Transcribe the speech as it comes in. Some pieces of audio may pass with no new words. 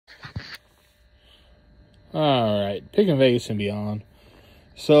Alright, picking Vegas and beyond.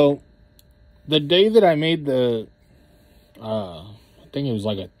 So, the day that I made the, I think it was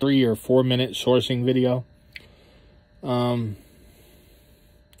like a 3 or 4 minute sourcing video.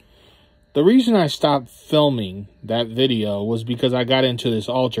 The reason I stopped filming that video was because I got into this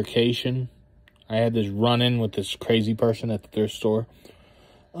altercation. I had this run-in with this crazy person at the thrift store.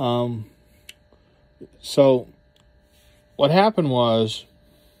 So, what happened was,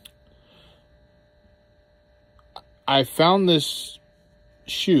 I found this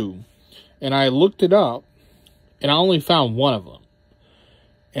shoe, and I looked it up, and I only found one of them.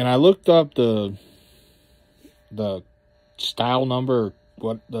 And I looked up the style number,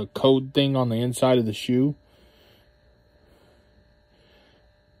 what the code thing on the inside of the shoe,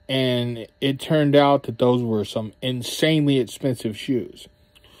 and it turned out that those were some insanely expensive shoes.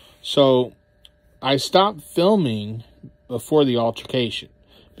 So I stopped filming before the altercation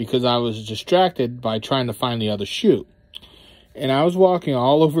because I was distracted by trying to find the other shoe. And I was walking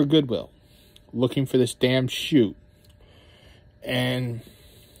all over Goodwill looking for this damn shoe. And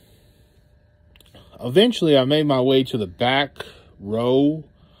eventually I made my way to the back row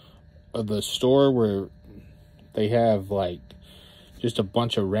of the store where they have like just a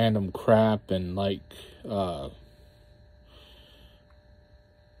bunch of random crap and like I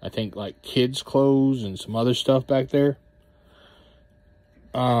think like kids clothes and some other stuff back there.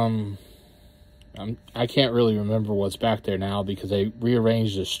 I can't really remember what's back there now because they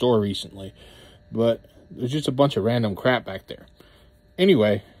rearranged the store recently, but there's just a bunch of random crap back there.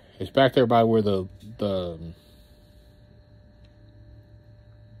 Anyway, it's back there by where the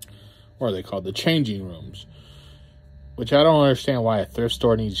what are they called? The changing rooms. Which I don't understand why a thrift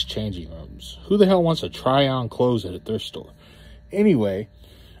store needs changing rooms. Who the hell wants to try on clothes at a thrift store? Anyway,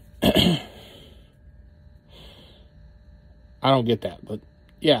 I don't get that, but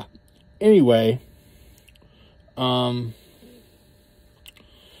yeah. Anyway, so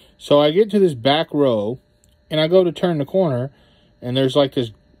I get to this back row, and I go to turn the corner, and there's like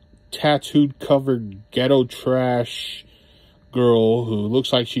this tattooed covered ghetto trash girl who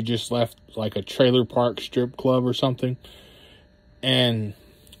looks like she just left like a trailer park strip club or something. And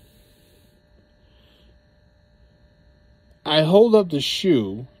I hold up the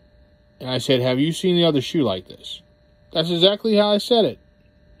shoe and I said, "Have you seen the other shoe like this?" That's exactly how I said it.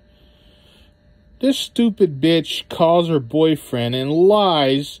 This stupid bitch calls her boyfriend and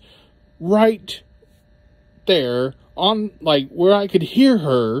lies right there on like where I could hear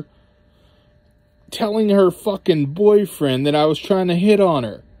her telling her fucking boyfriend that I was trying to hit on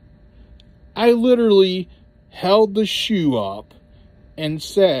her. I literally held the shoe up and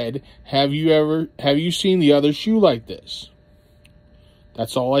said, have you seen the other shoe like this?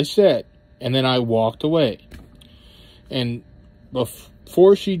 That's all I said. And then I walked away. And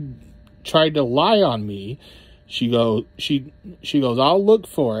before she tried to lie on me, she goes, "I'll look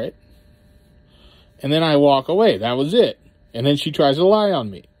for it." And then I walk away. That was it. And then she tries to lie on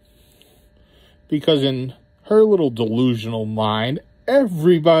me. Because in her little delusional mind,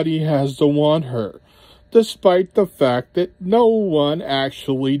 everybody has to want her, despite the fact that no one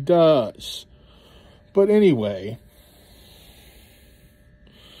actually does. But anyway,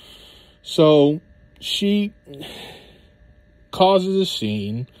 so she causes a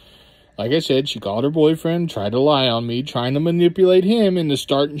scene. Like I said, she called her boyfriend, tried to lie on me, trying to manipulate him into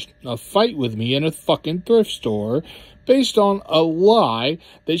starting a fight with me in a fucking thrift store based on a lie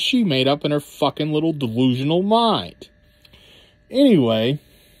that she made up in her fucking little delusional mind. Anyway,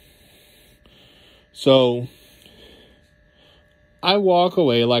 so I walk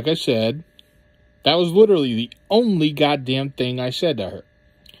away, like I said. That was literally the only goddamn thing I said to her.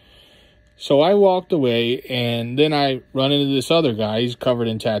 So I walked away, and then I run into this other guy. He's covered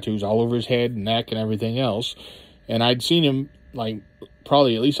in tattoos all over his head and neck and everything else. And I'd seen him, like,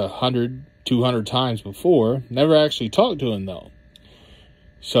 probably at least 100, 200 times before. Never actually talked to him, though.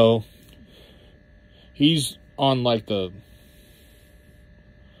 So he's on, like, I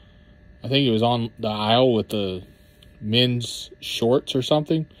think he was on the aisle with the men's shorts or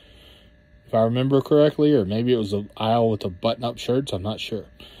something, if I remember correctly. Or maybe it was the aisle with the button-up shirts. I'm not sure.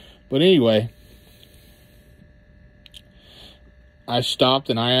 But anyway, I stopped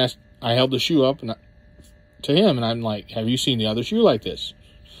and I held the shoe up to him, and I'm like, "Have you seen the other shoe like this?"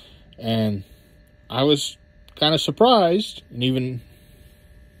 And I was kind of surprised, and even,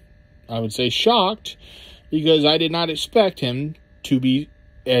 I would say, shocked, because I did not expect him to be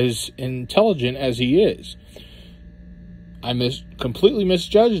as intelligent as he is. I completely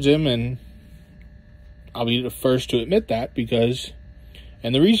misjudged him, and I'll be the first to admit that,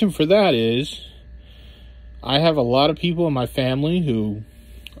 and the reason for that is I have a lot of people in my family who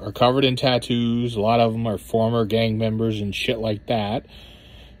are covered in tattoos. A lot of them are former gang members and shit like that.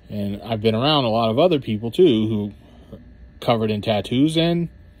 And I've been around a lot of other people, too, who are covered in tattoos. And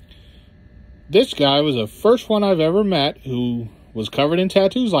this guy was the first one I've ever met who was covered in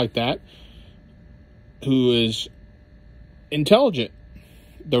tattoos like that, who is intelligent.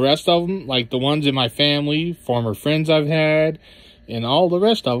 The rest of them, like the ones in my family, former friends I've had, and all the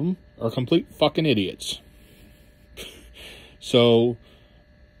rest of them are complete fucking idiots. So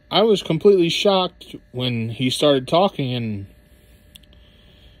I was completely shocked when he started talking and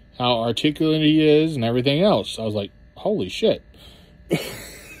how articulate he is and everything else. I was like, holy shit.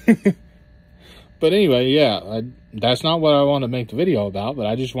 But anyway, yeah, that's not what I want to make the video about, but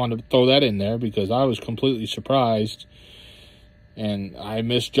I just wanted to throw that in there because I was completely surprised and I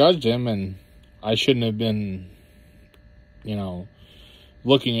misjudged him, and I shouldn't have been, you know,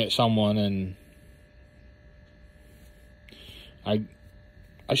 looking at someone, and I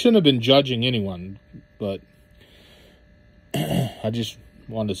shouldn't have been judging anyone, but I just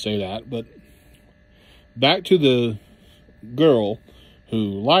wanted to say that. But back to the girl who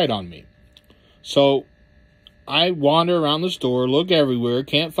lied on me. So I wander around the store, look everywhere,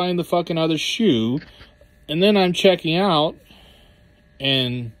 can't find the fucking other shoe, and then I'm checking out,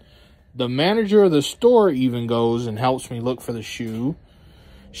 and the manager of the store even goes and helps me look for the shoe.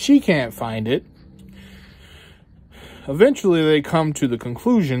 She can't find it. Eventually, they come to the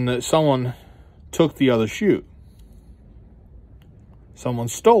conclusion that someone took the other shoe. Someone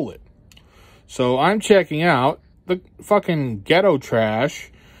stole it. So I'm checking out the fucking ghetto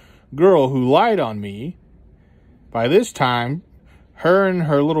trash girl who lied on me. By this time, her and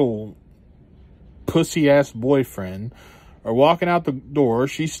her little pussy-ass boyfriend are walking out the door.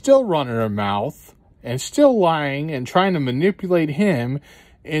 She's still running her mouth and still lying and trying to manipulate him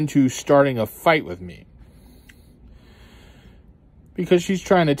into starting a fight with me. Because she's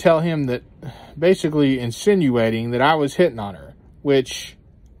trying to tell him that, basically insinuating that I was hitting on her, which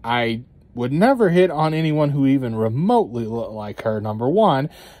I would never hit on anyone who even remotely looked like her, number one.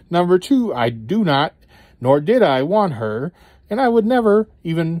 Number two, I do not, nor did I want her, and I would never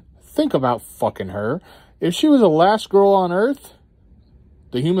even think about fucking her. If she was the last girl on earth,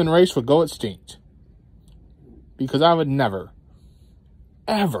 the human race would go extinct. Because I would never,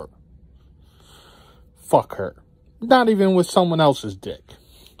 ever fuck her. Not even with someone else's dick.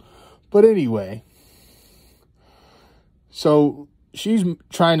 But anyway, so she's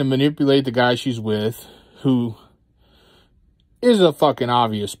trying to manipulate the guy she's with, who is a fucking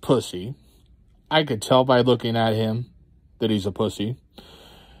obvious pussy. I could tell by looking at him that he's a pussy.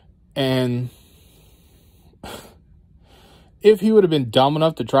 And if he would have been dumb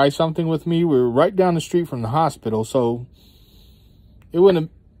enough to try something with me, we were right down the street from the hospital, so she wouldn't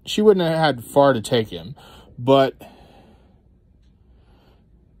have had far to take him. But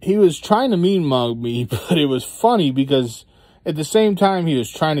he was trying to mean mug me, but it was funny because at the same time he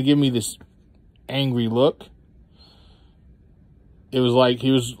was trying to give me this angry look. It was like he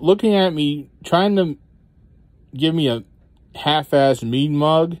was looking at me, trying to give me a half-assed mean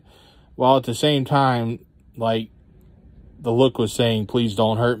mug, while at the same time, like, the look was saying, please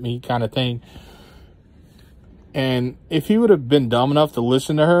don't hurt me, kind of thing. And if he would have been dumb enough to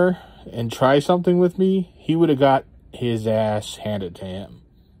listen to her and try something with me, he would have got his ass handed to him.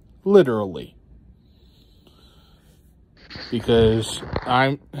 Literally. Because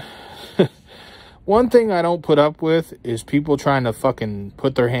one thing I don't put up with is people trying to fucking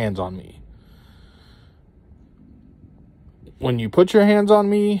put their hands on me. When you put your hands on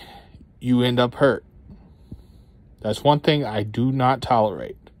me, you end up hurt. That's one thing I do not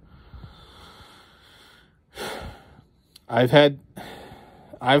tolerate. I've had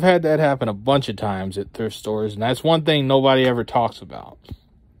that happen a bunch of times at thrift stores, and that's one thing nobody ever talks about.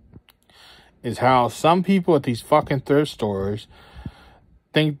 Is how some people at these fucking thrift stores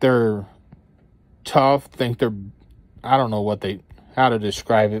think they're tough, think they're, I don't know how to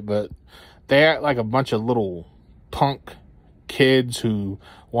describe it, but they act like a bunch of little punk kids who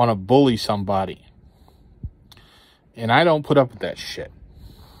want to bully somebody. And I don't put up with that shit.